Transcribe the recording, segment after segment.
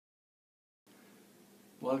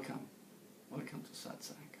Welcome. Welcome to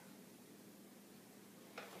Satsang.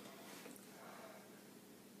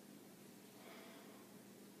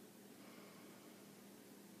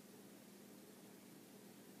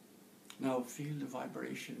 Now feel the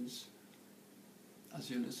vibrations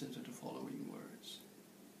as you listen to the following words.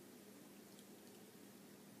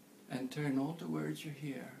 And turn all the words you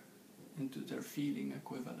hear into their feeling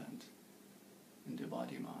equivalent in the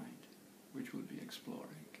body-mind, which we'll be exploring.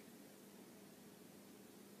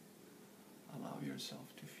 Allow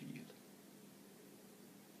yourself to feel.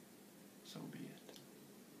 So be it.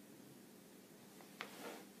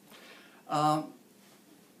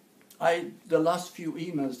 The last few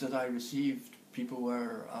emails that I received, people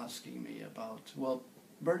were asking me about, well,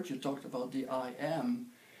 Burt, you talked about the I Am,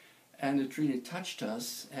 and it really touched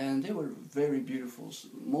us, and they were very beautiful,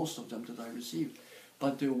 most of them that I received.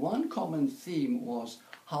 But the one common theme was,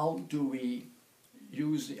 how do we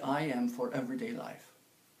use the I Am for everyday life,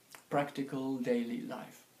 practical daily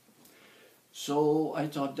life? So I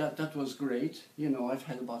thought that was great. You know, I've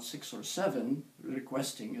had about 6 or 7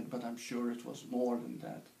 requesting it, but I'm sure it was more than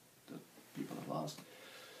that people have asked.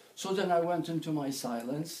 So then I went into my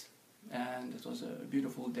silence, and it was a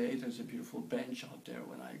beautiful day. There's a beautiful bench out there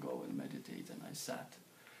when I go and meditate, and I sat.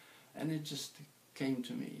 And it just came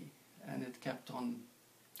to me, and it kept on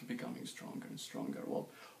becoming stronger and stronger. Well,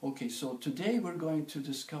 okay, so today we're going to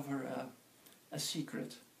discover a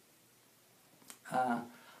secret.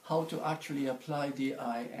 How to actually apply the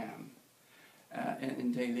I Am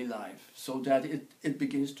in daily life, so that it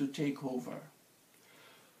begins to take over.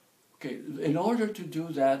 Okay, in order to do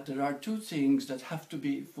that, there are 2 things that have to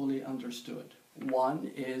be fully understood. One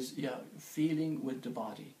is, feeling with the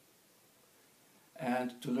body,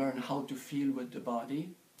 and to learn how to feel with the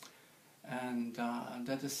body. And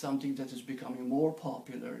that is something that is becoming more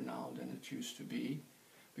popular now than it used to be,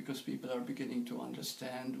 because people are beginning to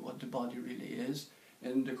understand what the body really is.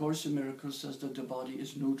 And the Course in Miracles says that the body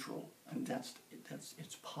is neutral, and that's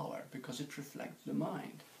its power, because it reflects the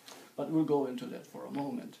mind. But we'll go into that for a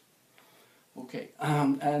moment. Okay,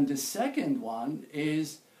 and the second one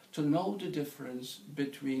is to know the difference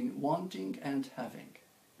between wanting and having.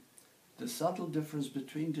 The subtle difference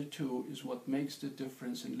between the 2 is what makes the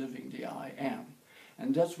difference in living the I Am.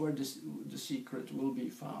 And that's where the secret will be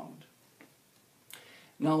found.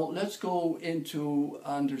 Now let's go into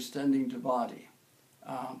understanding the body,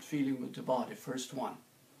 feeling with the body, first one.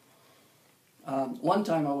 One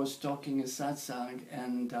time I was talking in Satsang,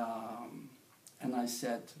 and I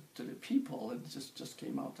said to the people, it just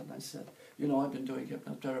came out, and I said, you know, I've been doing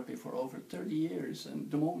hypnotherapy for over 30 years, and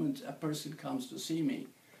the moment a person comes to see me,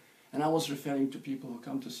 and I was referring to people who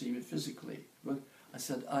come to see me physically, but I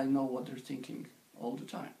said, I know what they're thinking all the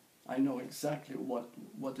time. I know exactly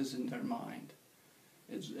what is in their mind.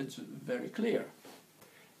 It's very clear.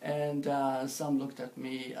 And some looked at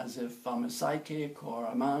me as if I'm a psychic or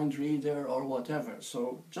a mind reader or whatever.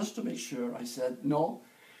 So just to make sure, I said, no,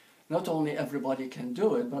 not only everybody can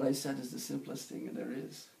do it, but I said it's the simplest thing there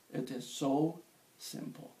is. It is so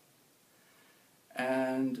simple.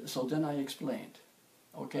 And so then I explained,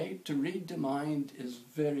 okay, to read the mind is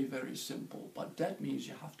very, very simple, but that means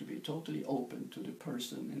you have to be totally open to the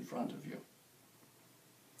person in front of you.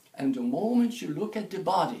 And the moment you look at the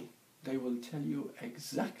body, they will tell you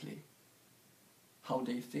exactly how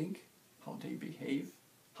they think, how they behave,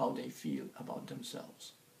 how they feel about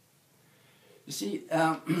themselves. You see,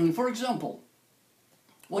 for example,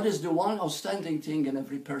 what is the one outstanding thing in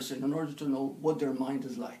every person in order to know what their mind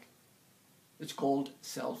is like? It's called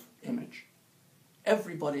self-image.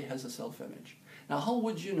 Everybody has a self-image. Now, how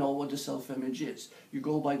would you know what the self-image is? You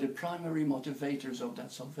go by the primary motivators of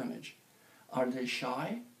that self-image. Are they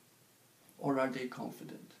shy or are they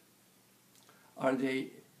confident? Are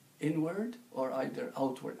they inward or either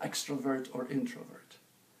outward, extrovert or introvert?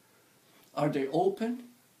 Are they open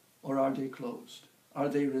or are they closed? Are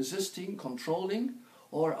they resisting, controlling,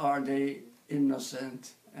 or are they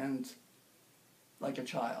innocent and like a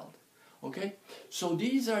child? Okay? So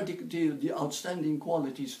these are the outstanding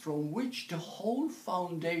qualities from which the whole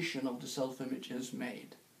foundation of the self-image is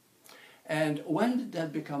made. And when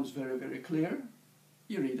that becomes very, very clear,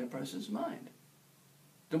 you read a person's mind.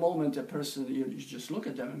 The moment a person, you just look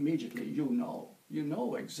at them immediately, you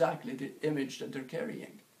know exactly the image that they're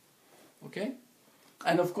carrying. Okay?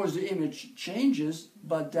 And of course the image changes,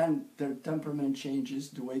 but then their temperament changes,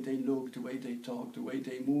 the way they look, the way they talk, the way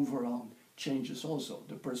they move around changes also,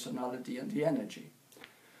 the personality and the energy.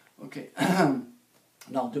 Okay,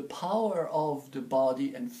 now the power of the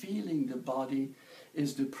body and feeling the body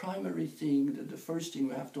is the primary thing, the first thing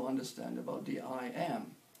we have to understand about the I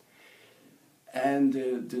Am. And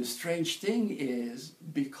the strange thing is,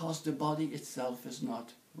 because the body itself is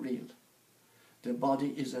not real. The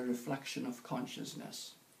body is a reflection of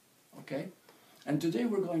consciousness. Okay? And today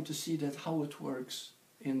we're going to see that how it works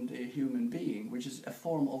in the human being, which is a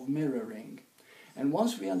form of mirroring. And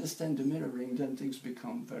once we understand the mirroring, then things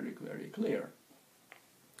become very, very clear.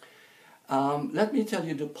 Let me tell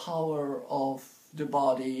you the power of the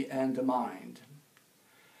body and the mind.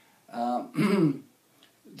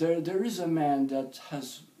 There is a man that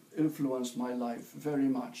has influenced my life very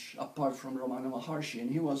much, apart from Ramana Maharshi, and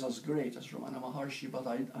he was as great as Ramana Maharshi, but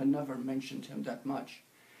I never mentioned him that much.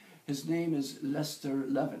 His name is Lester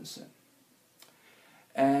Levinson.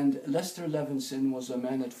 And Lester Levinson was a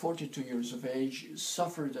man at 42 years of age,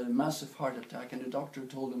 suffered a massive heart attack, and the doctor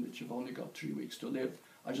told him that you've only got 3 weeks to live.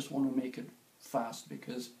 I just want to make it fast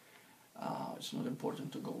because it's not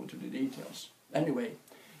important to go into the details. Anyway,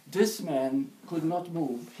 this man could not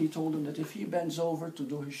move. He told him that if he bends over to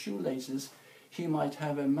do his shoelaces, he might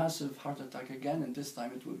have a massive heart attack again, and this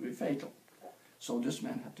time it would be fatal. So this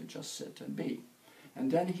man had to just sit and be.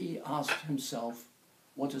 And then he asked himself,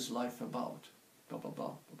 what is life about? Blah, blah, blah,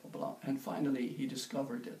 blah, blah, blah. And finally he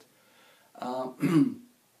discovered it.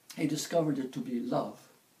 He discovered it to be love,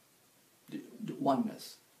 the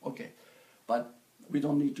oneness. Okay, but we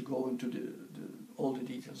don't need to go into all the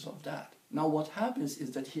details of that. Now what happens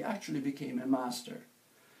is that he actually became a master,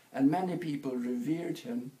 and many people revered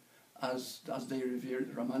him as they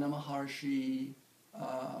revered Ramana Maharshi,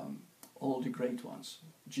 all the great ones,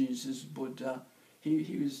 Jesus, Buddha.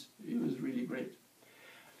 He was really great,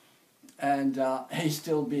 and he's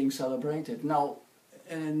still being celebrated. Now,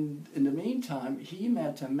 in the meantime, he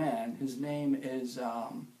met a man. His name is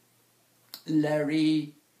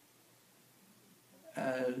Larry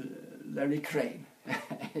Crane.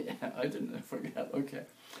 I didn't forget. Okay,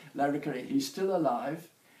 Larry Crane. He's still alive,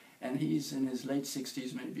 and he's in his late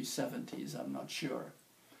 60s, maybe 70s. I'm not sure.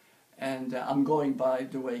 And I'm going by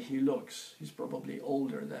the way he looks. He's probably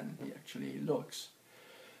older than he actually looks.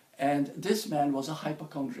 And this man was a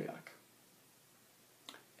hypochondriac.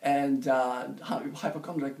 And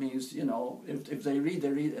hypochondriac means, you know, if they read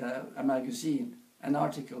a magazine, an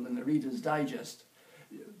article in the Reader's Digest,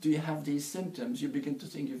 do you have these symptoms? You begin to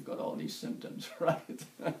think you've got all these symptoms, right?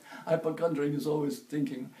 Hypochondriac is always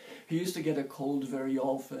thinking. He used to get a cold very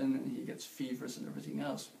often, and he gets fevers and everything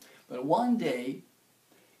else. But one day,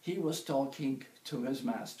 he was talking to his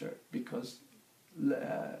master, because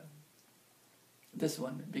this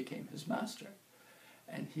one became his master.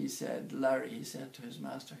 And he said, Larry, he said to his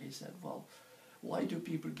master, he said, well, why do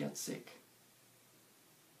people get sick?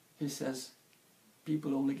 He says,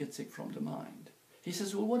 people only get sick from the mind. He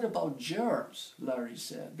says, well, what about germs? Larry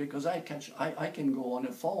said, because I can go on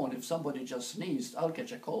a phone. If somebody just sneezed, I'll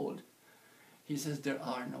catch a cold. He says, there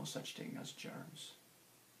are no such thing as germs.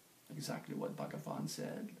 Exactly what Bhagavan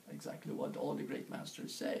said, exactly what all the great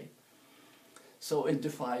masters say. So it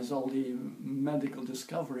defies all the medical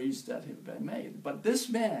discoveries that have been made. But this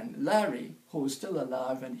man, Larry, who is still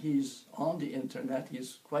alive, and he's on the internet,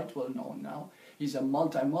 he's quite well known now, he's a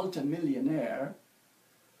multi-millionaire.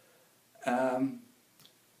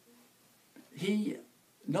 He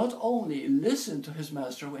not only listened to his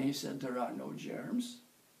master when he said there are no germs,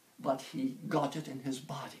 but he got it in his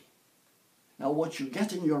body. Now what you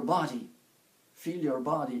get in your body, feel your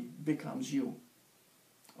body, becomes you.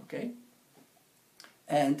 Okay?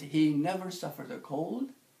 And he never suffered a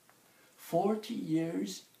cold. 40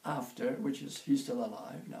 years after, which is, he's still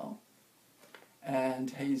alive now,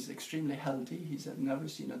 and he's extremely healthy. He's never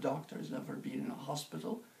seen a doctor, he's never been in a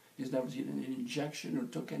hospital, he's never seen an injection or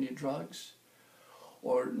took any drugs,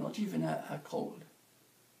 or not even a cold.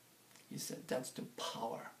 He said that's the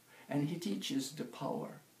power. And he teaches the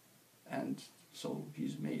power. And so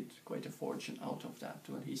he's made quite a fortune out of that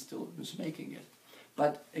too, and he still was making it.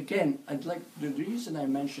 But again, the reason I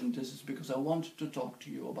mentioned this is because I wanted to talk to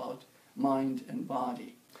you about mind and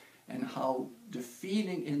body, and how the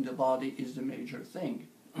feeling in the body is the major thing.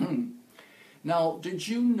 Now, did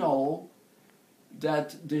you know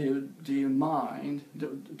that the mind,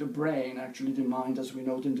 the brain, actually the mind as we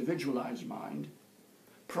know it, individualized mind,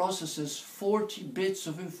 processes 40 bits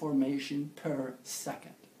of information per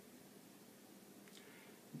second?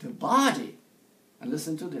 The body, and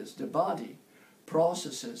listen to this, the body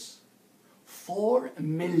processes 4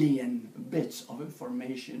 million bits of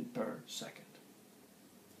information per second.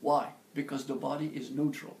 Why? Because the body is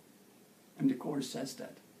neutral, and the Course says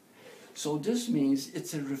that. So this means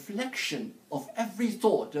it's a reflection of every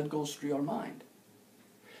thought that goes through your mind.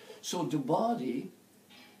 So the body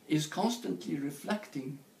is constantly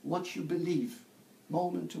reflecting what you believe,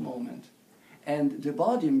 moment to moment. And the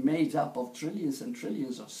body, made up of trillions and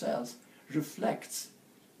trillions of cells, reflects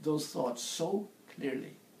those thoughts so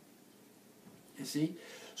clearly. You see?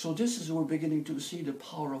 So this is, we're beginning to see the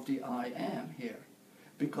power of the I am here.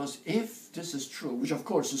 Because if this is true, which of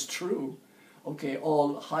course is true, okay,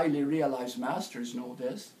 all highly realized masters know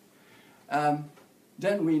this,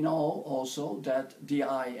 then we know also that the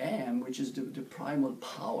I am, which is the primal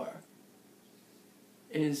power,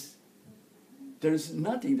 is, there's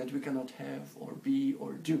nothing that we cannot have or be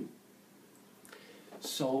or do.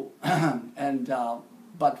 So,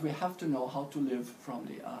 but we have to know how to live from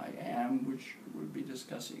the I am, which we'll be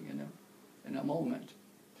discussing in a moment.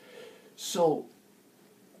 So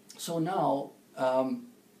now,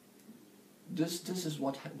 this is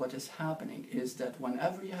what is happening, is that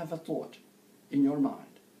whenever you have a thought in your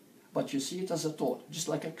mind, but you see it as a thought, just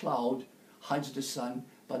like a cloud hides the sun,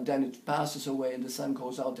 but then it passes away and the sun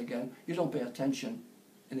goes out again, you don't pay attention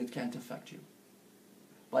and it can't affect you.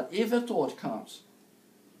 But if a thought comes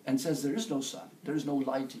and says there is no sun, there is no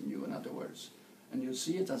light in you, in other words, and you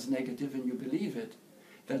see it as negative and you believe it,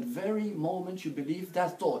 that very moment you believe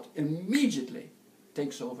that thought immediately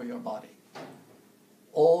takes over your body.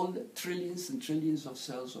 All trillions and trillions of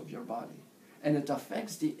cells of your body. And it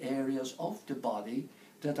affects the areas of the body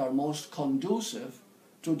that are most conducive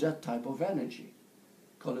to that type of energy.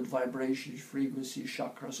 Call it vibration, frequency,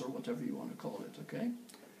 chakras, or whatever you want to call it, okay?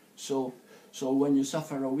 So when you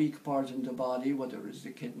suffer a weak part in the body, whether it's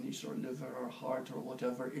the kidneys or liver or heart or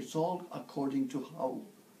whatever, it's all according to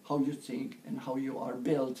how you think and how you are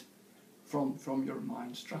built from your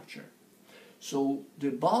mind structure. So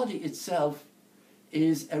the body itself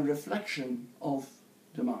is a reflection of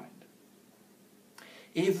the mind.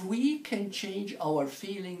 If we can change our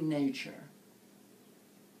feeling nature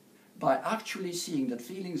by actually seeing that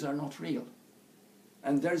feelings are not real,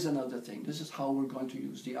 and there's another thing, this is how we're going to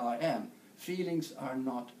use the I am. Feelings are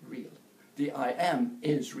not real. The I am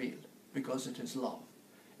is real because it is love.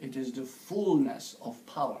 It is the fullness of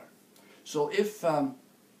power. So if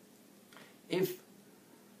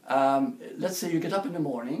let's say you get up in the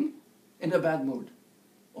morning in a bad mood,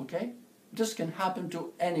 okay? This can happen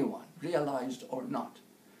to anyone, realized or not.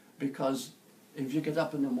 Because if you get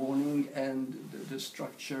up in the morning and the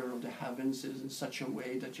structure of the heavens is in such a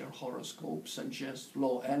way that your horoscope suggests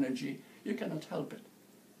low energy, you cannot help it.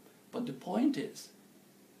 But the point is,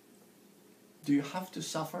 do you have to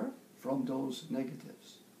suffer from those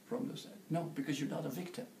negatives? No, because you're not a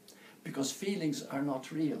victim. Because feelings are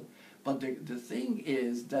not real. But the thing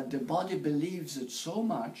is that the body believes it so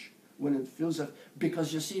much when it feels that,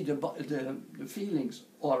 because you see the feelings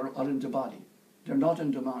are in the body. They're not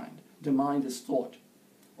in the mind. The mind is thought,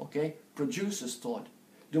 okay? Produces thought.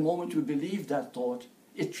 The moment we believe that thought,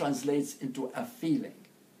 it translates into a feeling.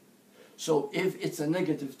 So if it's a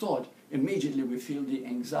negative thought, immediately we feel the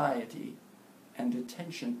anxiety and the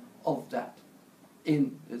tension of that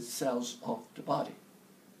in the cells of the body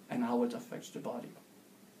and how it affects the body.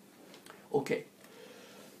 Okay.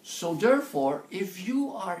 So therefore, if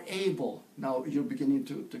you are able, now you're beginning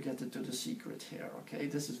to get into the secret here, okay?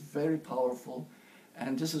 This is very powerful,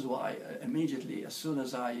 and this is why immediately, as soon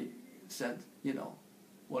as I said,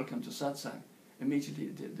 welcome to satsang, immediately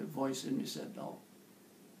the voice in me said, no,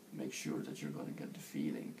 make sure that you're going to get the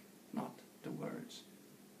feeling, not the words,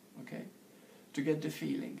 okay? To get the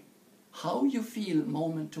feeling. How you feel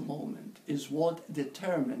moment to moment is what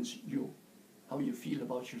determines you, how you feel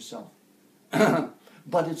about yourself.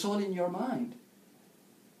 But it's all in your mind.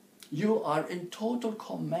 You are in total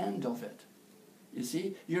command of it. You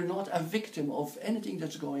see, you're not a victim of anything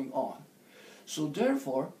that's going on. So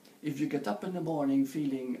therefore, if you get up in the morning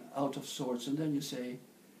feeling out of sorts and then you say,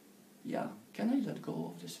 yeah, can I let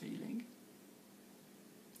go of this feeling?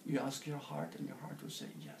 You ask your heart and your heart will say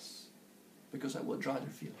yes. Because I would rather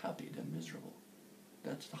feel happy than miserable.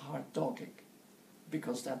 That's the heart talking.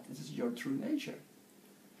 Because that is your true nature.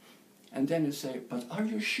 And then you say, but are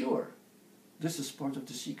you sure? This is part of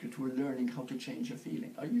the secret. We're learning how to change a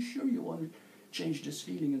feeling. Are you sure you want to change this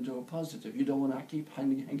feeling into a positive? You don't want to keep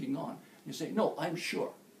hanging on. You say, no, I'm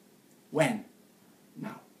sure. When?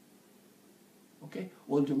 Now. Okay?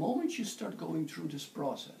 Well, the moment you start going through this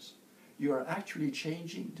process, you are actually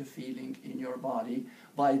changing the feeling in your body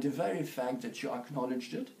by the very fact that you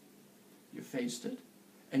acknowledged it, you faced it,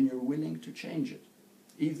 and you're willing to change it.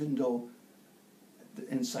 Even though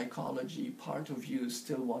in psychology, part of you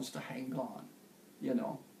still wants to hang on,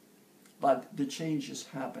 But the change is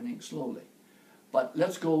happening slowly. But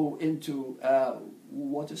let's go into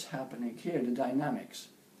what is happening here, the dynamics.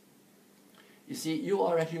 You see, you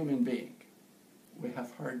are a human being. We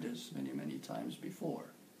have heard this many, many times before.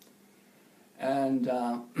 And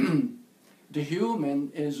The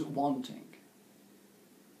human is wanting.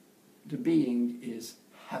 The being is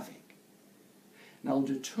having. Now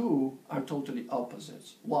the two are totally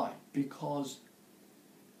opposites. Why? Because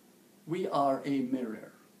we are a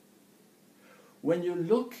mirror. When you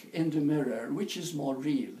look in the mirror, which is more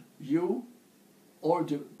real, you or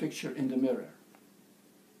the picture in the mirror?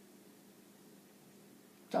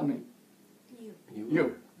 Tell me.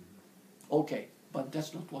 You. Okay, but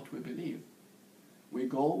that's not what we believe. We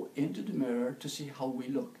go into the mirror to see how we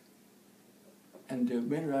look. And the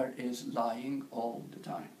mirror is lying all the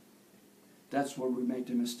time. That's where we make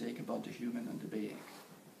the mistake about the human and the being.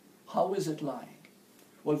 How is it lying?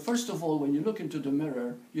 Well, first of all, when you look into the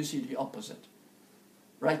mirror, you see the opposite.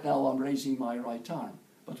 Right now I'm raising my right arm,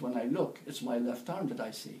 but when I look, it's my left arm that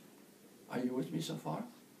I see. Are you with me so far?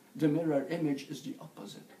 The mirror image is the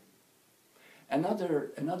opposite.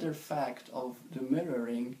 Another fact of the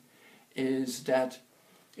mirroring is that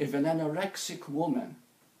if an anorexic woman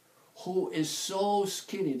who is so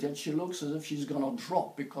skinny that she looks as if she's gonna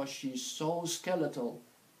drop because she's so skeletal,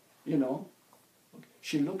 you know,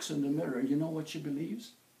 she looks in the mirror, you know what she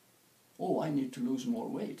believes? Oh, I need to lose more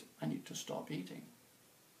weight. I need to stop eating.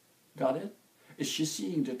 Got it? Is she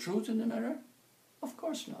seeing the truth in the mirror? Of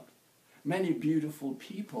course not. Many beautiful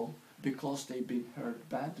people, because they've been hurt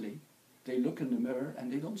badly, they look in the mirror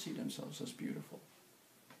and they don't see themselves as beautiful.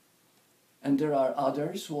 And there are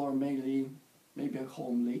others who are maybe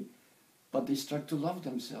homely, but they start to love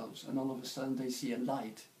themselves, and all of a sudden they see a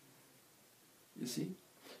light. You see?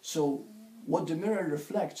 So what the mirror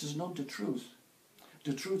reflects is not the truth.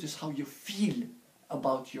 The truth is how you feel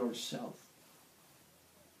about yourself.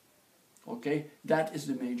 Okay? That is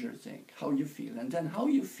the major thing, how you feel. And then how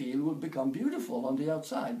you feel will become beautiful on the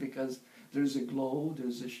outside, because there's a glow,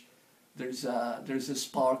 there's a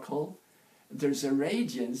sparkle, there's a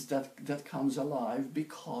radiance that comes alive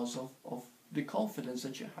because of the confidence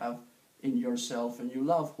that you have in yourself, and you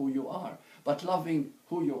love who you are. But loving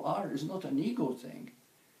who you are is not an ego thing.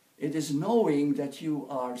 It is knowing that you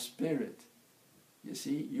are spirit. You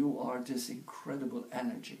see, you are this incredible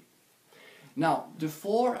energy. Now, the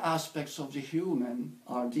four aspects of the human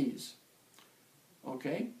are these.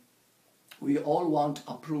 Okay? We all want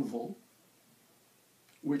approval,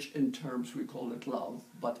 which in terms we call it love,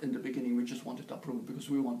 but in the beginning we just wanted approval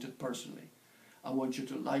because we want it personally. I want you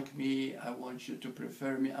to like me, I want you to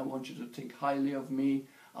prefer me, I want you to think highly of me,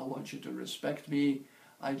 I want you to respect me,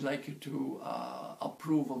 I'd like you to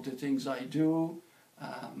approve of the things I do,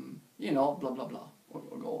 you know, blah, blah, blah,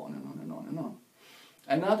 or go on and on and on and on.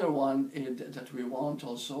 Another one that we want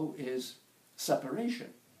also is separation.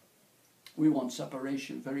 We want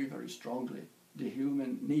separation very, very strongly. The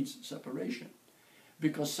human needs separation,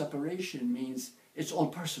 because separation means it's all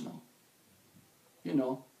personal. You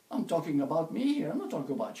know, I'm talking about me here, I'm not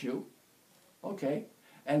talking about you. Okay?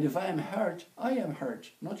 And if I am hurt, I am hurt,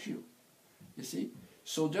 not you. You see?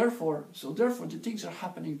 So therefore the things are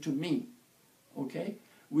happening to me. Okay?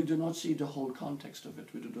 We do not see the whole context of it.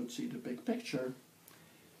 We do not see the big picture.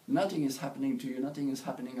 Nothing is happening to you, nothing is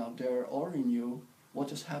happening out there or in you.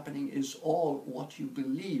 What is happening is all what you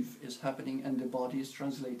believe is happening, and the body is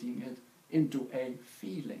translating it into a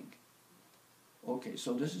feeling. Okay,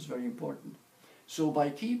 so this is very important. So by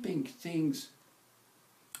keeping things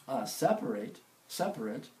separate,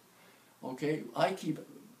 okay, I keep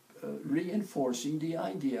reinforcing the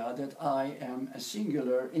idea that I am a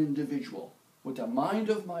singular individual with a mind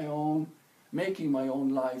of my own, making my own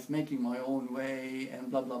life, making my own way,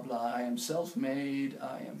 and blah, blah, blah. I am self-made,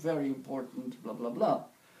 I am very important, blah, blah, blah.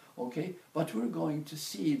 Okay? But we're going to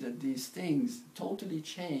see that these things totally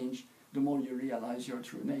change the more you realize your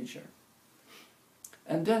true nature.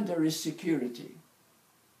 And then there is security.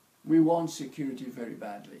 We want security very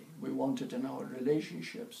badly. We want it in our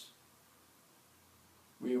relationships.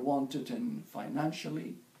 We want it in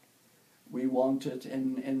financially. We want it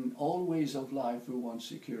in all ways of life. We want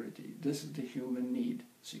security. This is the human need,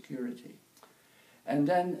 security. And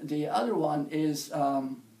then the other one is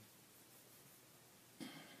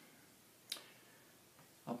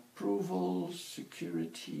approval,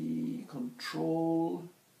 security, control.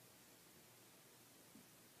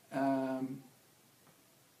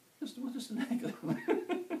 What is the next one?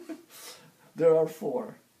 There are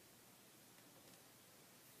four.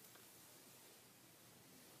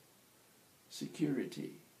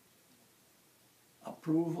 Security,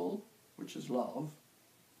 approval, which is love,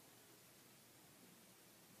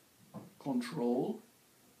 control,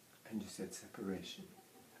 and you said separation.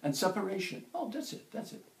 And separation. Oh, that's it.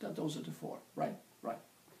 Those are the four. Right.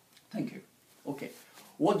 Thank you. Okay.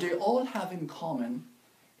 What they all have in common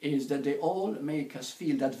is that they all make us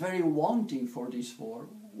feel that very wanting for these four.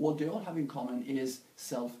 what they all have in common is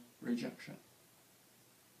self-rejection.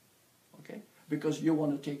 Okay? Because you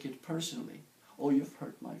want to take it personally. Oh, you've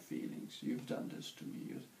hurt my feelings. You've done this to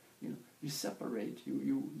me. You separate.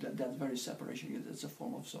 That very separation is a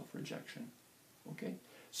form of self-rejection. Okay?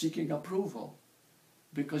 Seeking approval.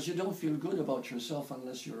 Because you don't feel good about yourself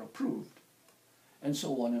unless you're approved. And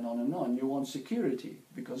so on and on and on. You want security.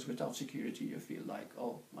 Because without security you feel like,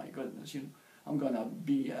 oh my goodness, I'm going to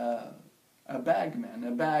be a bagman,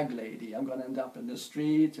 a bag lady. I'm going to end up in the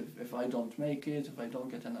street if I don't make it, if I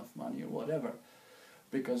don't get enough money or whatever.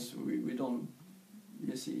 Because we don't,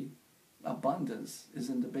 you see, abundance is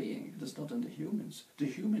in the being. It is not in the humans. The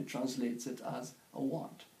human translates it as a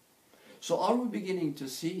want. So are we beginning to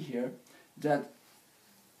see here that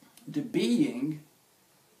the being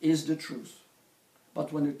is the truth?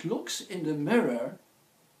 But when it looks in the mirror,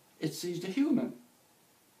 it sees the human.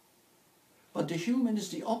 But the human is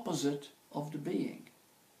the opposite of the being.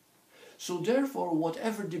 So therefore,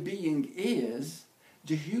 whatever the being is,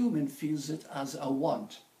 the human feels it as a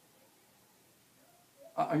want.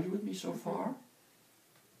 Are you with me so far?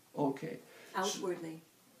 Okay. Outwardly.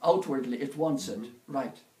 Outwardly, it wants it.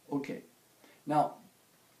 Right. Okay. Now,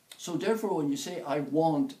 so therefore, when you say, I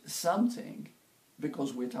want something,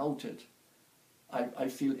 because without it, I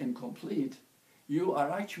feel incomplete, you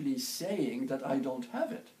are actually saying that I don't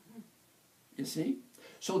have it. You see?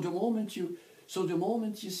 So the moment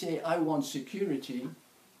you say, I want security,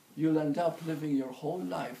 you'll end up living your whole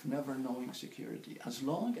life never knowing security. As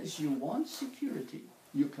long as you want security,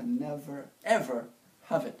 you can never, ever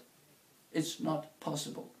have it. It's not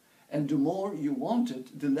possible. And the more you want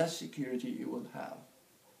it, the less security you will have.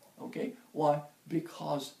 Okay? Why?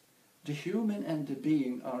 Because the human and the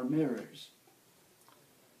being are mirrors.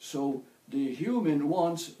 So the human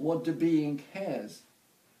wants what the being has,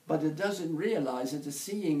 but it doesn't realize it is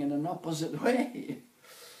seeing in an opposite way.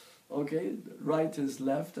 Okay? Right is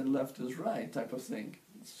left and left is right type of thing.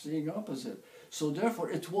 It's seeing opposite. So therefore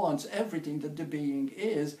it wants everything that the being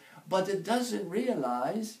is, but it doesn't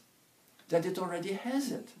realize that it already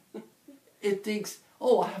has it. It thinks,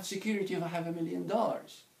 oh, I have security if I have $1 million.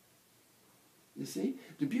 You see?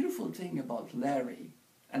 The beautiful thing about Larry,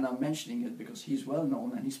 and I'm mentioning it because he's well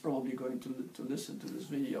known and he's probably going to listen to this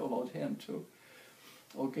video about him too.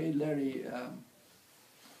 Okay, Larry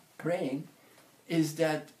Crane, is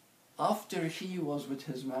that after he was with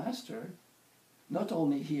his master, not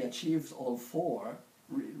only he achieved all four,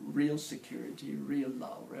 real security, real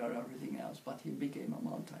love, everything else, but he became a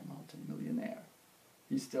multi-millionaire.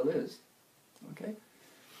 He still is. Okay?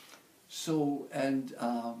 So, and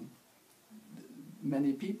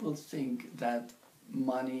many people think that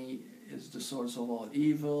money is the source of all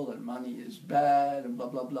evil and money is bad and blah,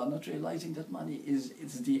 blah, blah, not realizing that money is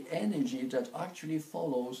the energy that actually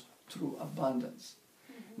follows through abundance.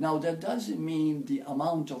 Now, that doesn't mean the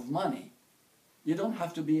amount of money. You don't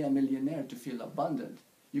have to be a millionaire to feel abundant.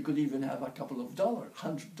 You could even have a couple of dollars,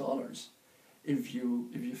 $100. If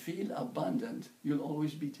you feel abundant, you'll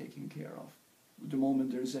always be taken care of. The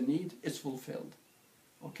moment there's a need, it's fulfilled.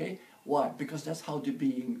 Okay? Why? Because that's how the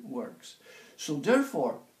being works. So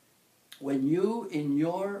therefore, when you in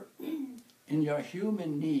your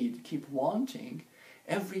human need keep wanting,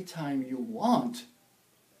 every time you want,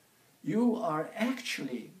 you are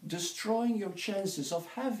actually destroying your chances of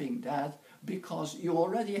having that, because you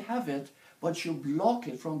already have it, but you block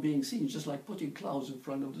it from being seen, just like putting clouds in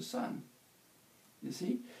front of the sun. You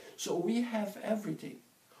see? So we have everything.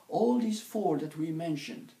 All these four that we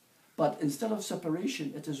mentioned, but instead of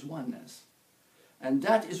separation, it is oneness. And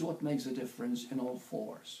that is what makes a difference in all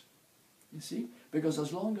fours. You see? Because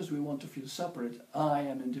as long as we want to feel separate, I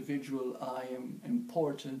am individual, I am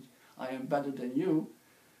important, I am better than you,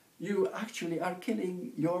 you actually are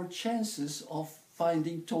killing your chances of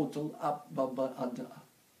finding total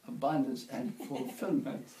abundance and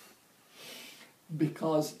fulfillment.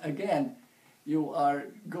 Because again, you are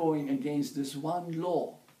going against this one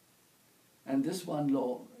law. And this one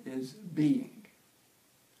law is being.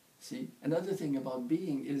 See, another thing about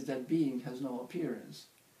being is that being has no appearance.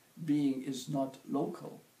 Being is not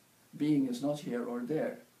local. Being is not here or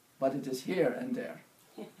there, but it is here and there.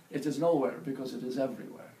 It is nowhere because it is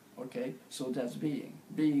everywhere. Okay, so that's being.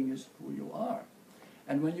 Being is who you are.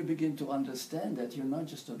 And when you begin to understand that you're not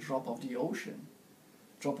just a drop of the ocean,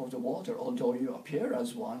 drop of the water, although you appear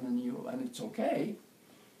as one and it's okay,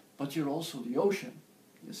 but you're also the ocean,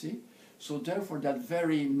 you see? So therefore that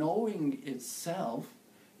very knowing itself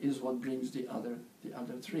is what brings the other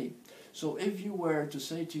three. So if you were to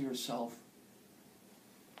say to yourself,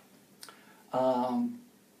 a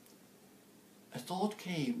thought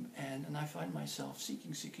came and I find myself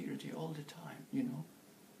seeking security all the time, you know.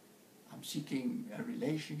 I'm seeking a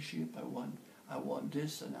relationship, I want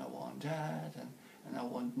this and I want that, and I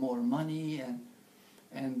want more money,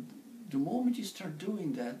 and the moment you start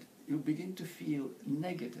doing that, you begin to feel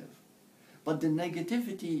negative. But the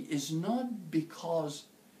negativity is not because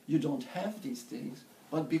you don't have these things,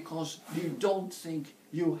 but because you don't think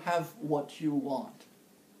you have what you want.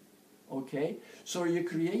 Okay? So you're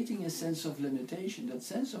creating a sense of limitation. That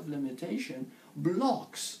sense of limitation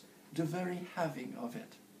blocks the very having of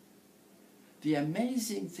it. The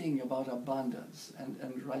amazing thing about abundance,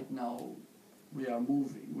 and right now we are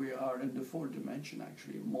moving, we are in the fourth dimension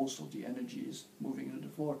actually, most of the energy is moving into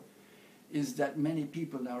the fourth, is that many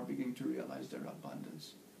people now are beginning to realize their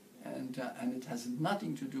abundance. And it has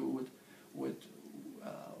nothing to do with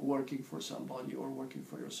working for somebody or working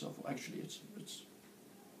for yourself. Actually, it's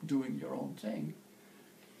doing your own thing.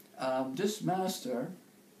 This master,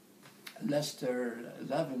 Lester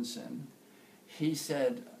Levinson, he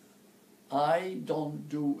said, I don't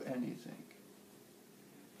do anything.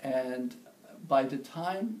 And by the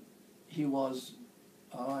time he was,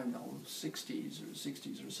 I don't know, 60s or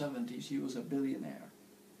 70s, he was a billionaire.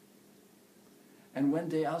 And when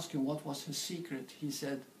they asked him what was his secret, he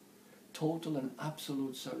said, total and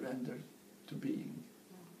absolute surrender to being.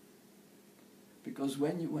 Because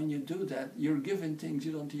when you do that, you're given things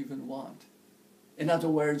you don't even want. In other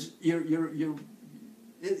words,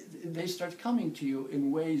 they start coming to you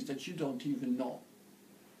in ways that you don't even know.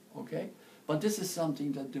 Okay? But this is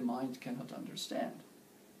something that the mind cannot understand.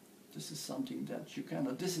 This is something that you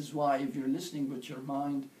cannot. This is why if you're listening with your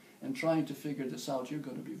mind and trying to figure this out, you're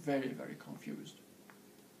going to be very, very confused.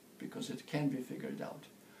 Because it can be figured out.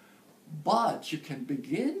 But you can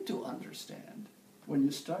begin to understand when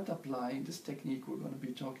you start applying this technique we're going to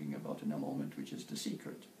be talking about in a moment, which is the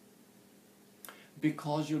secret.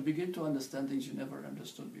 Because you'll begin to understand things you never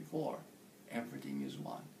understood before. Everything is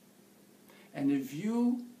one. And if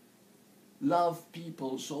you love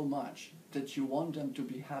people so much that you want them to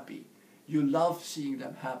be happy, you love seeing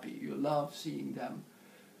them happy, you love seeing them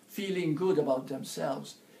feeling good about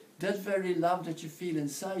themselves, that very love that you feel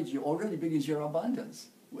inside you already begins your abundance.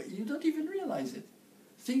 You don't even realize it.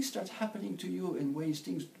 Things start happening to you in ways,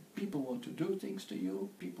 people want to do things to you,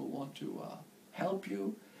 people want to help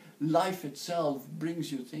you. Life itself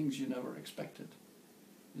brings you things you never expected.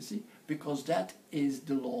 You see? Because that is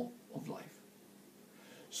the law of life.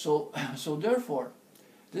 So therefore,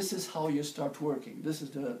 this is how you start working. This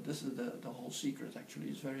is the whole secret actually.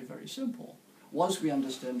 It's very, very simple. Once we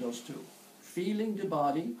understand those two. Feeling the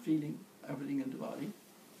body, feeling everything in the body.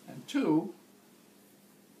 And two,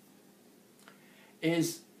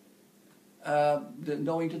 is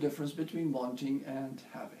knowing the difference between wanting and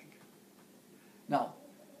having. Now,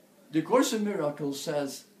 the Course in Miracles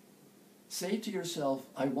says, say to yourself,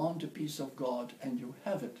 I want the peace of God, and you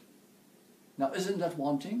have it. Now, isn't that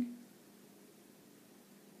wanting?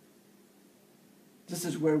 This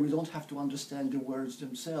is where we don't have to understand the words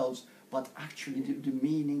themselves, but actually the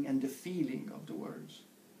meaning and the feeling of the words.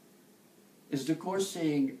 Is the Course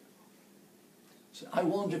saying, I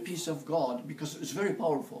want the peace of God, because it's very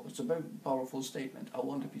powerful. It's a very powerful statement. I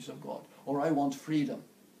want the peace of God. Or I want freedom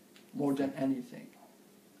more than anything.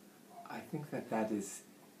 I think that is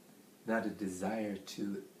not a desire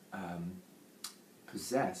to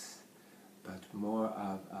possess, but more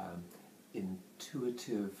of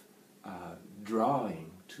intuitive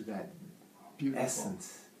drawing to that Beautiful.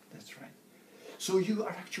 Essence. That's right. So you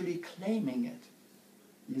are actually claiming it.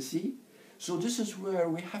 You see? So this is where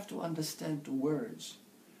we have to understand the words.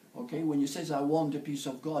 Okay? When you say, I want the peace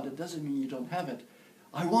of God, it doesn't mean you don't have it.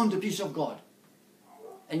 I want the peace of God.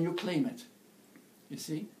 And you claim it. You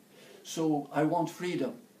see? So I want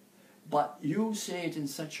freedom. But you say it in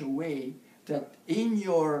such a way that in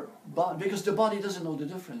your body, because the body doesn't know the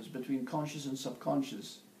difference between conscious and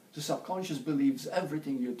subconscious. The subconscious believes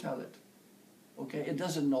everything you tell it. Okay? It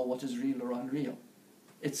doesn't know what is real or unreal.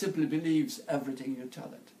 It simply believes everything you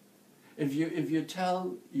tell it. If you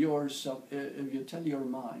tell your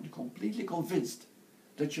mind completely convinced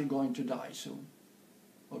that you're going to die soon,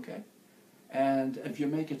 okay, and if you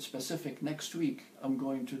make it specific, next week I'm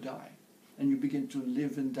going to die, and you begin to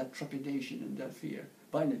live in that trepidation and that fear,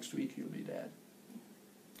 by next week you'll be dead.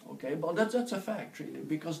 Okay, but that's a fact really,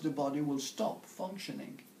 because the body will stop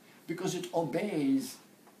functioning, because it obeys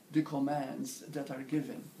the commands that are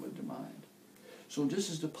given with the mind. So this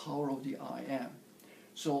is the power of the I am.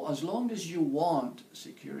 So as long as you want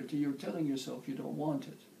security, you're telling yourself you don't want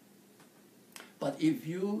it. But if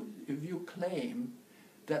you claim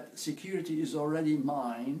that security is already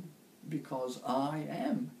mine because I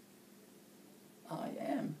am,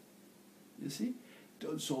 you see,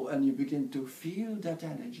 So, and you begin to feel that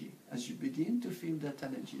energy. As you begin to feel that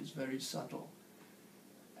energy, it's very subtle.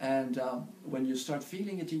 And when you start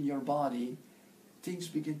feeling it in your body, things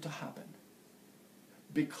begin to happen.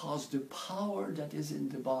 Because the power that is in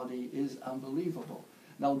the body is unbelievable.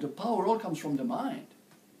 Now, the power all comes from the mind.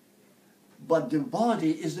 But the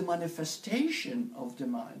body is the manifestation of the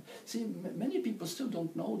mind. See, many people still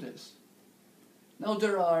don't know this. Now,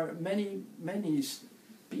 there are many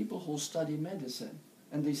people who study medicine.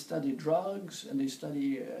 And they study drugs, and they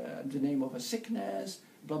study the name of a sickness,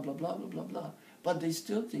 blah, blah, blah, blah, blah, blah. But they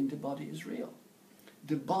still think the body is real.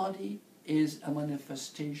 The body is a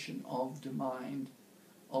manifestation of the mind,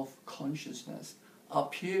 of consciousness,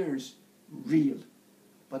 appears real,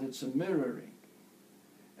 but it's a mirroring.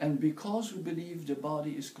 And because we believe the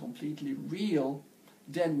body is completely real,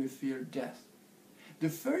 then we fear death. The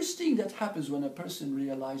first thing that happens when a person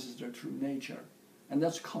realizes their true nature, and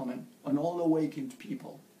that's common on all awakened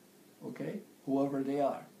people, okay, whoever they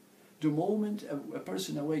are. The moment a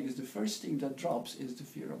person awakens, the first thing that drops is the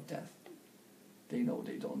fear of death. They know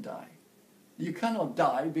they don't die. You cannot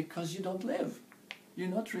die because you don't live. You're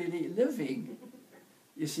not really living.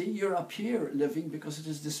 You see, you're up here living because it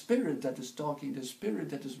is the spirit that is talking, the spirit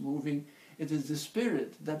that is moving. It is the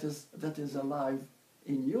spirit that is alive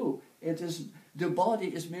in you. It is, the body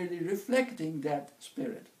is merely reflecting that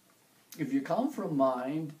spirit. If you come from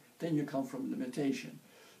mind, then you come from limitation.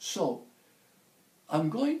 So, I'm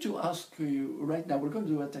going to ask you right now, we're going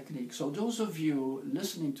to do a technique. So those of you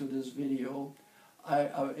listening to this video,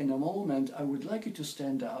 in a moment, I would like you to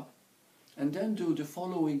stand up and then do the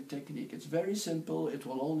following technique. It's very simple. It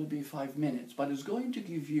will only be 5 minutes, but it's going to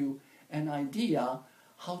give you an idea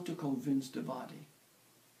how to convince the body.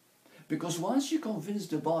 Because once you convince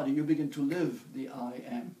the body, you begin to live the I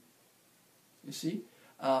am. You see?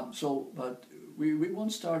 But we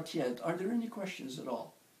won't start yet. Are there any questions at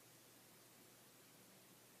all?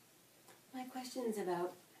 My question is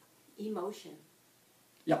about emotion.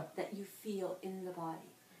 Yeah. That you feel in the body.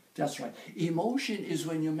 That's right. Emotion is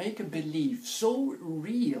when you make a belief so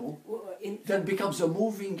real that becomes a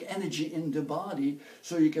moving energy in the body,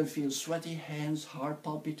 so you can feel sweaty hands, heart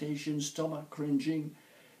palpitations, stomach cringing.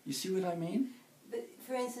 You see what I mean? But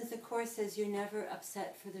for instance, the Course says you're never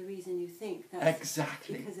upset for the reason you think. That's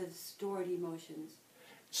exactly. Because of stored emotions.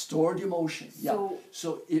 Stored emotion, yeah.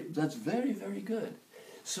 So that's very, very good.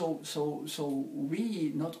 So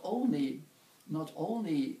we not only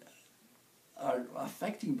are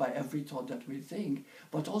affected by every thought that we think,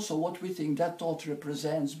 but also what we think that thought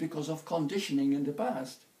represents because of conditioning in the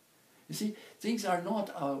past. You see, things are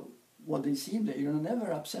not what they seem. That you're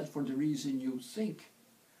never upset for the reason you think.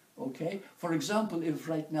 Okay? For example, if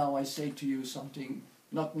right now I say to you something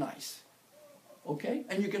not nice, okay,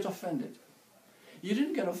 and you get offended. You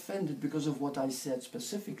didn't get offended because of what I said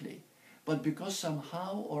specifically, but because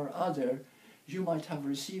somehow or other you might have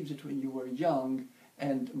received it when you were young,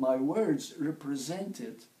 and my words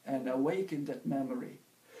represented and awakened that memory.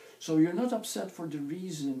 So you're not upset for the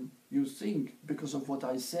reason you think because of what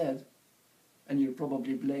I said, and you're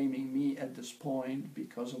probably blaming me at this point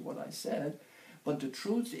because of what I said, but the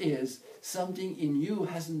truth is something in you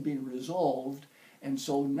hasn't been resolved, and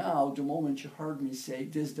so now the moment you heard me say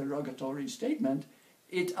this derogatory statement,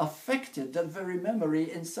 it affected that very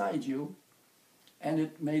memory inside you, and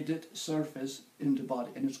it made it surface in the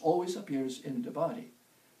body, and it always appears in the body.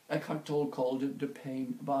 Eckhart Tolle called it the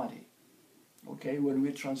pain body. Okay, when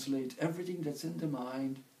we translate everything that's in the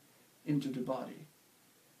mind into the body.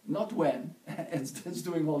 Not when, it's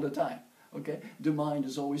doing all the time. Okay, the mind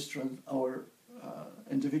is always, our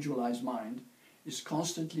individualized mind is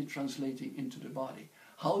constantly translating into the body.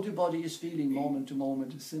 How the body is feeling moment to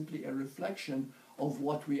moment is simply a reflection of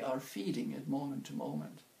what we are feeding at moment to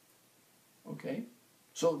moment. Okay?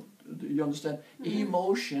 So, you understand? Mm-hmm.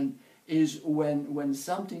 Emotion is when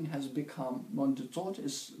something has become, when the thought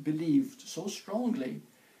is believed so strongly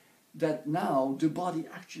that now the body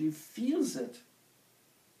actually feels it.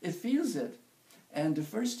 It feels it. And the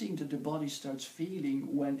first thing that the body starts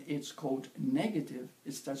feeling when it's, quote, negative,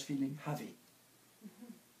 it starts feeling heavy.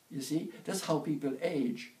 Mm-hmm. You see? That's how people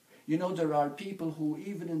age. You know, there are people who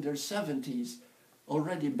even in their 70s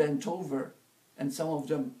already bent over, and some of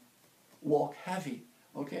them walk heavy.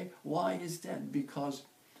 Okay? Why is that? Because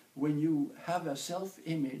when you have a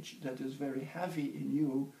self-image that is very heavy in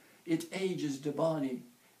you, it ages the body,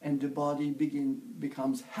 and the body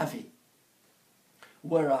becomes heavy.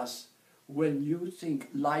 Whereas when you think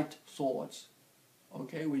light thoughts,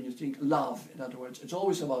 okay, when you think love, in other words, it's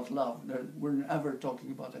always about love. We're never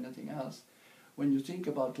talking about anything else. When you think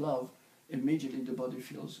about love, immediately the body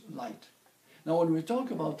feels light. Now, when we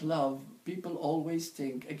talk about love, people always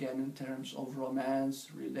think, again, in terms of romance,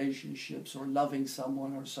 relationships, or loving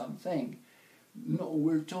someone or something. No,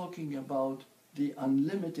 we're talking about the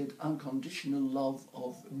unlimited, unconditional love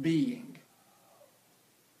of being.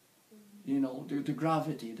 You know, the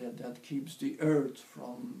gravity that keeps the earth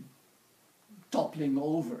from toppling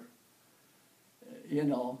over. You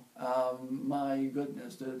know, my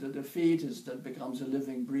goodness, the fetus that becomes a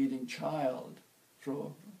living, breathing child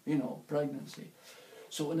through, you know, pregnancy.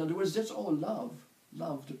 So in other words, that's all love.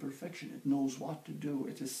 Love, the perfection. It knows what to do.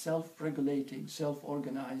 It is self-regulating,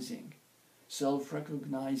 self-organizing,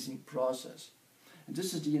 self-recognizing process. And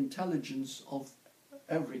this is the intelligence of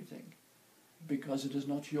everything, because it is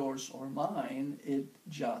not yours or mine, it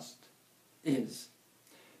just is.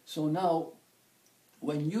 So now,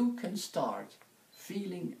 when you can start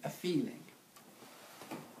feeling a feeling,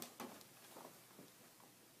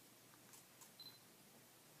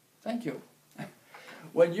 thank you.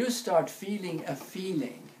 When you start feeling a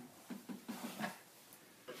feeling,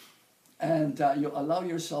 and you allow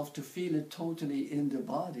yourself to feel it totally in the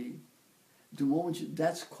body, the moment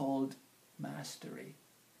that's called mastery.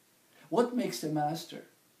 What makes a master?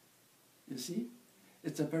 You see?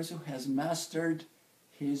 It's a person who has mastered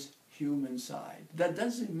his human side. That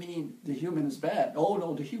doesn't mean the human is bad. Oh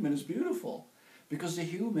no, the human is beautiful, because the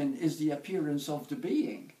human is the appearance of the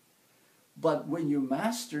being. But when you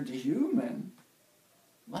master the human,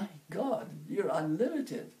 my God, you're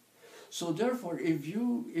unlimited. So therefore, if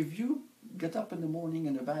you get up in the morning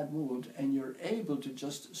in a bad mood and you're able to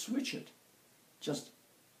just switch it, just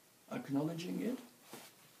acknowledging it,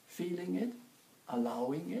 feeling it,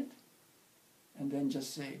 allowing it, and then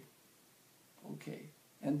just say, okay.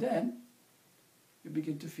 And then you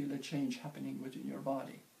begin to feel a change happening within your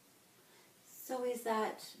body. So is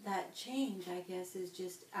that change, I guess, is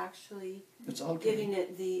just actually It's alchemy. giving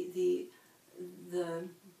it the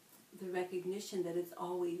recognition that it's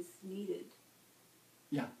always needed.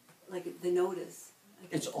 Yeah. Like the notice.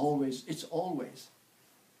 It's always,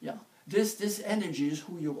 yeah. This energy is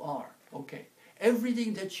who you are, okay.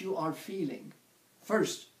 Everything that you are feeling,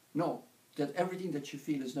 first, know that everything that you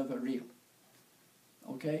feel is never real.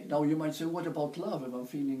 Okay, now you might say, what about love if I'm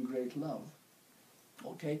feeling great love?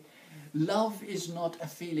 Okay, love is not a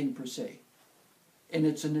feeling per se. In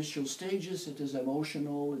its initial stages, it is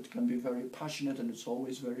emotional, it can be very passionate, and it's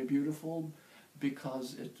always very beautiful,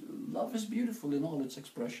 because love is beautiful in all its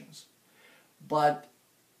expressions. But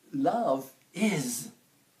love is.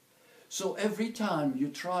 So every time you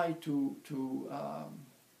try to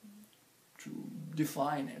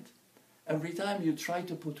define it, every time you try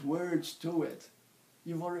to put words to it,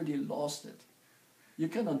 you've already lost it. You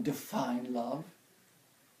cannot define love.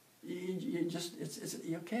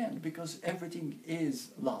 You can't, because everything is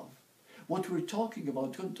love. What we're talking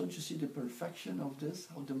about, don't you see the perfection of this?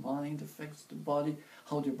 How the mind affects the body,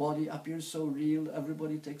 how the body appears so real,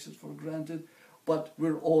 everybody takes it for granted, but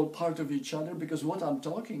we're all part of each other, because what I'm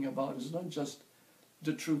talking about is not just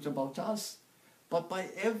the truth about us, but by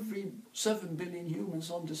every 7 billion humans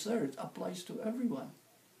on this earth, applies to everyone.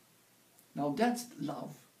 Now that's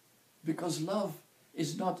love, because love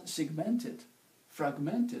is not segmented,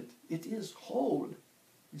 fragmented, it is whole.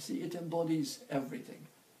 You see, it embodies everything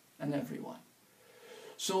and everyone.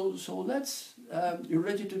 So let's, you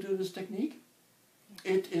ready to do this technique?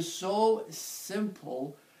 It is so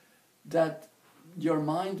simple that your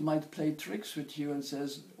mind might play tricks with you and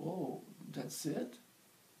says, oh, that's it?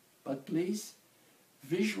 But please,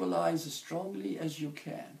 visualize as strongly as you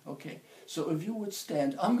can. Okay, so if you would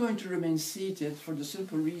stand, I'm going to remain seated for the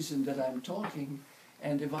simple reason that I'm talking,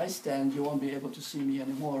 and if I stand, you won't be able to see me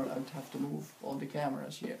anymore. I'd have to move all the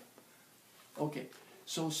cameras here. Okay,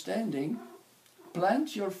 so standing,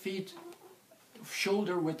 plant your feet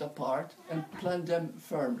shoulder width apart and plant them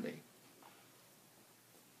firmly.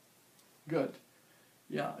 Good.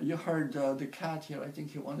 Yeah, you heard the cat here. I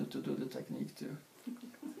think he wanted to do the technique too.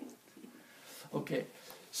 Okay,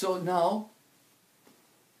 so now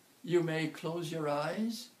you may close your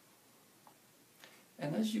eyes,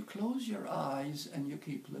 and as you close your eyes and you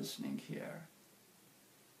keep listening here,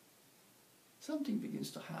 something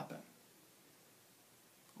begins to happen.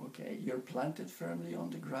 Okay, you're planted firmly on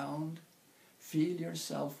the ground. Feel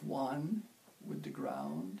yourself one with the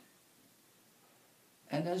ground.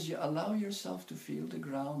 And as you allow yourself to feel the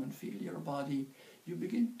ground and feel your body, you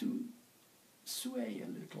begin to sway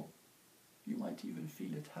a little. You might even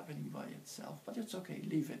feel it happening by itself, but it's okay,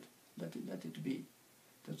 leave it. Let it be.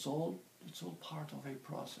 That's all part of a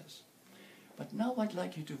process. But now I'd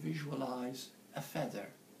like you to visualize a feather.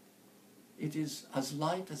 It is as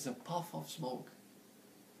light as a puff of smoke,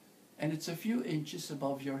 and it's a few inches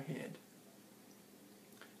above your head.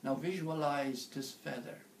 Now visualize this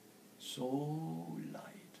feather, so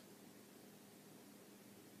light.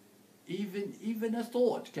 Even a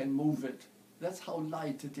thought can move it. That's how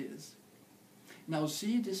light it is. Now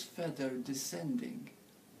see this feather descending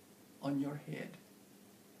on your head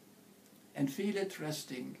and feel it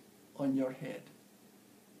resting on your head.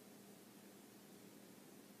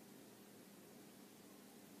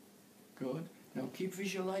 Good. Now keep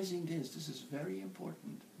visualizing this. This is very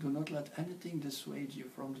important. Do not let anything dissuade you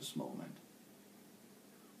from this moment.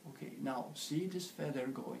 Okay, now see this feather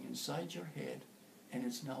going inside your head and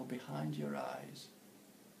it's now behind your eyes.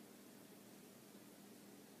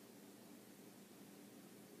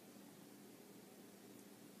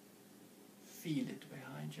 Feel it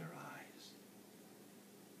behind your eyes.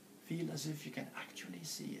 Feel as if you can actually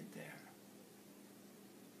see it there.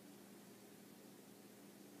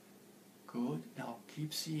 Good. Now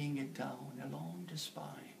keep seeing it down along the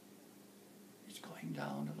spine. It's going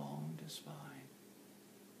down along the spine.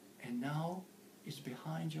 And now it's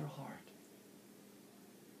behind your heart.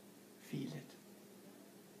 Feel it.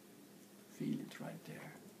 Feel it right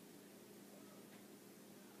there.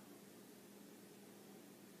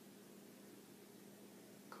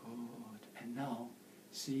 Good. And now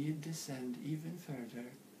see it descend even further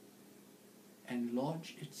and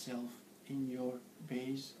lodge itself in your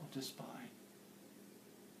base of the spine.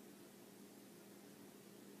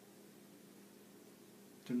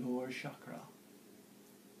 The lower chakra.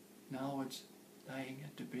 Now it's lying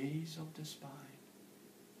at the base of the spine.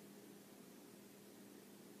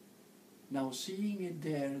 Now seeing it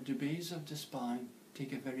there at the base of the spine,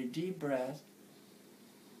 take a very deep breath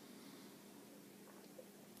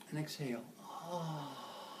and exhale.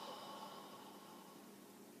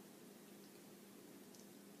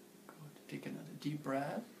 Good. Take another deep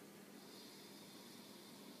breath.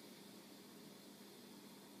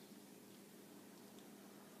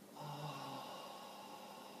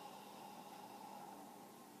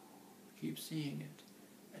 Keep seeing it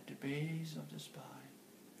at the base of the spine.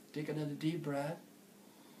 Take another deep breath.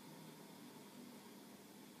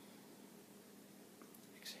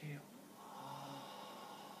 Exhale.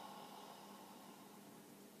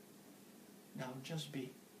 Now just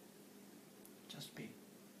be. Just be.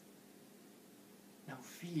 Now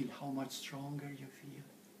feel how much stronger you feel.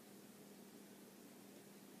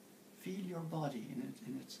 Feel your body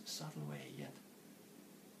in its subtle way, yet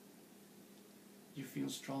you feel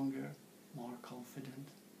stronger, more confident,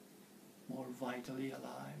 more vitally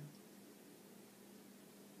alive.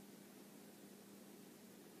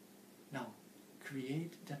 Now,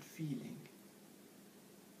 create that feeling,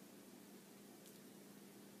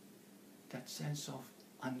 that sense of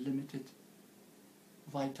unlimited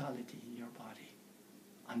vitality in your body,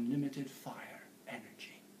 unlimited fire,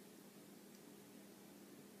 energy.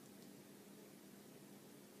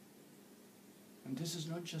 And this is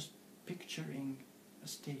not just picturing a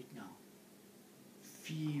state now.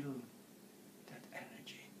 Feel that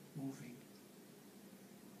energy moving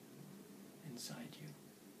inside you.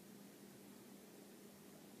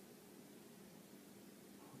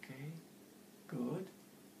 Okay, good.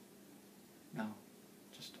 Now,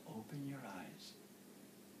 just open your eyes.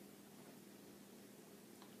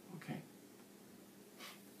 Okay.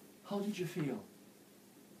 How did you feel?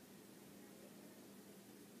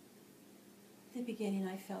 At the beginning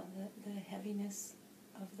I felt the heaviness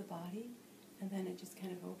of the body, and then it just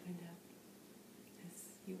kind of opened up as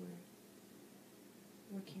you were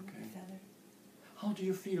working with the feather. How do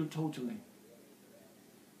you feel totally?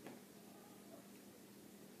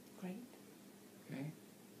 Great. Okay.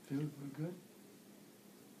 Feel good?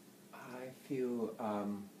 I feel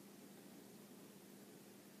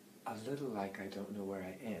a little like I don't know where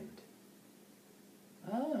I end.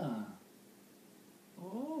 Ah.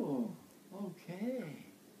 Oh. Okay.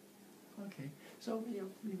 Okay. So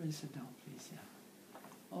you will sit down, please.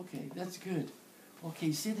 Yeah. Okay, that's good.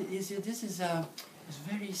 Okay. See, this is it's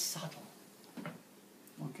very subtle.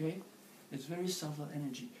 Okay, it's very subtle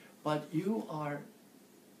energy, but you are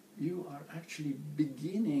actually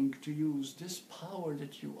beginning to use this power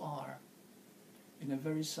that you are in a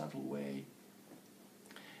very subtle way,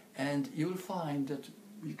 and you'll find that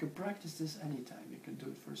you can practice this anytime. You can do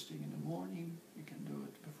it first thing in the morning. You can do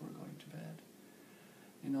it before going to bed.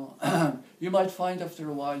 You know, you might find after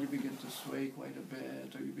a while you begin to sway quite a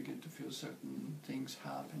bit, or you begin to feel certain things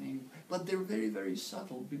happening, but they're very, very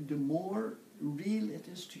subtle. The more real it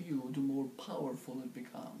is to you, the more powerful it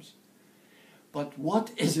becomes. But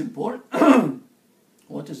what is important,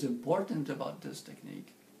 what is important about this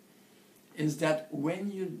technique is that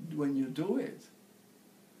when you do it,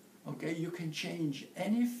 okay, you can change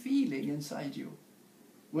any feeling inside you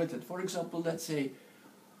with it. For example, let's say,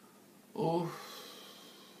 oh,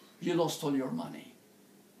 you lost all your money,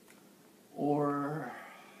 or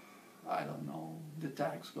I don't know, the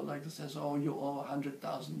tax collector says, oh, you owe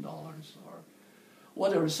 $100,000, or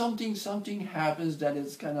whatever. Something happens that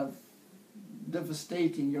is kind of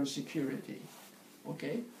devastating your security.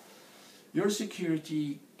 Okay, your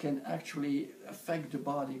security can actually affect the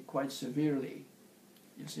body quite severely.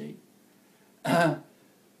 You see.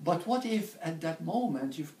 But what if at that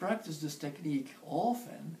moment you've practiced this technique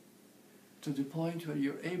often to the point where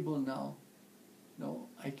you're able now, no,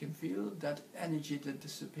 I can feel that energy that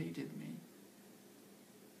dissipated me.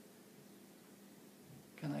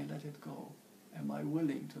 Can I let it go? Am I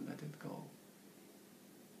willing to let it go?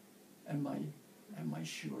 Am I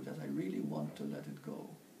sure that I really want to let it go?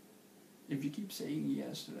 If you keep saying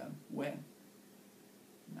yes to them, when?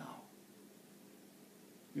 Now.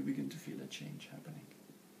 You begin to feel a change happening.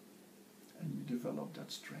 And you develop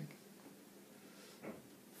that strength.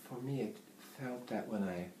 For me, it felt that when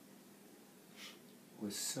I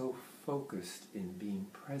was so focused in being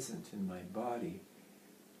present in my body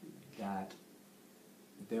that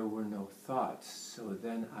there were no thoughts. So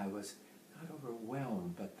then I was not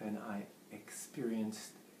overwhelmed, but then I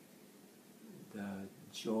experienced the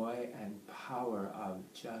joy and power of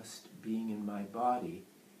just being in my body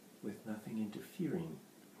with nothing interfering.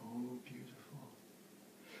 Oh, beautiful.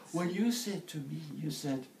 When you said to me, you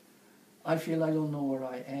said, I feel I don't know where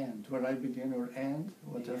I end, where I begin or end,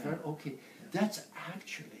 whatever. Yeah. Okay, that's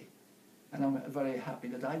actually, and I'm very happy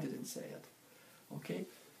that I didn't say it, okay?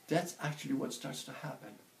 That's actually what starts to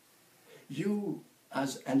happen. You,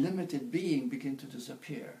 as a limited being, begin to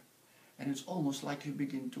disappear. And it's almost like you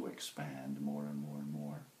begin to expand more and more and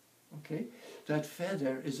more. Okay? That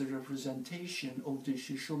feather is a representation of the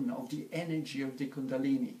Shishumna, of the energy of the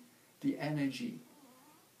Kundalini, the energy,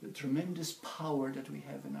 the tremendous power that we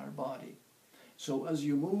have in our body. So as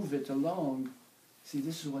you move it along, see,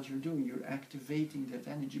 this is what you're doing. You're activating that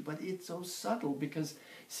energy. But it's so subtle because,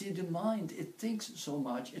 see, the mind, it thinks so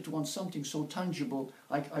much. It wants something so tangible,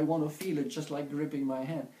 like I want to feel it just like gripping my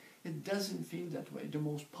hand. It doesn't feel that way. The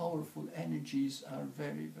most powerful energies are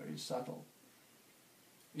very, very subtle.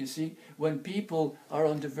 You see, when people are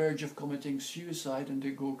on the verge of committing suicide and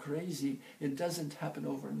they go crazy, it doesn't happen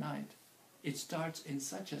overnight. It starts in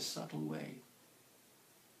such a subtle way.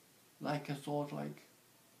 Like a thought like,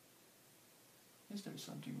 is there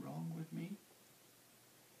something wrong with me?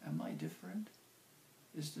 Am I different?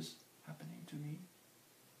 Is this happening to me?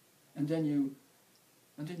 And then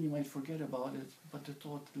you might forget about it, but the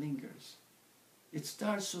thought lingers. It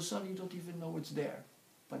starts so subtle you don't even know it's there,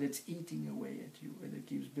 but it's eating away at you, and it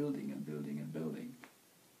keeps building and building and building.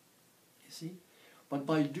 You see? But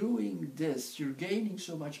by doing this, you're gaining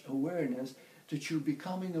so much awareness that you're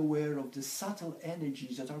becoming aware of the subtle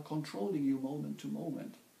energies that are controlling you moment to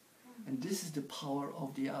moment. And this is the power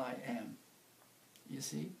of the I Am. You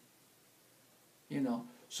see? You know.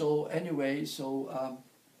 So anyway,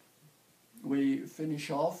 we finish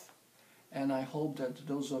off, and I hope that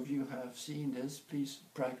those of you who have seen this, please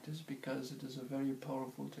practice, because it is a very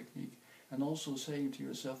powerful technique. And also saying to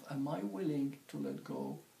yourself, am I willing to let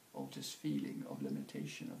go of this feeling of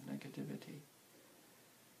limitation, of negativity?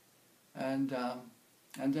 And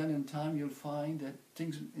then in time you'll find that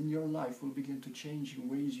things in your life will begin to change in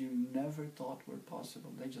ways you never thought were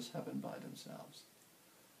possible. They just happen by themselves.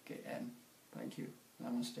 Okay, and thank you.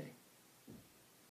 Namaste.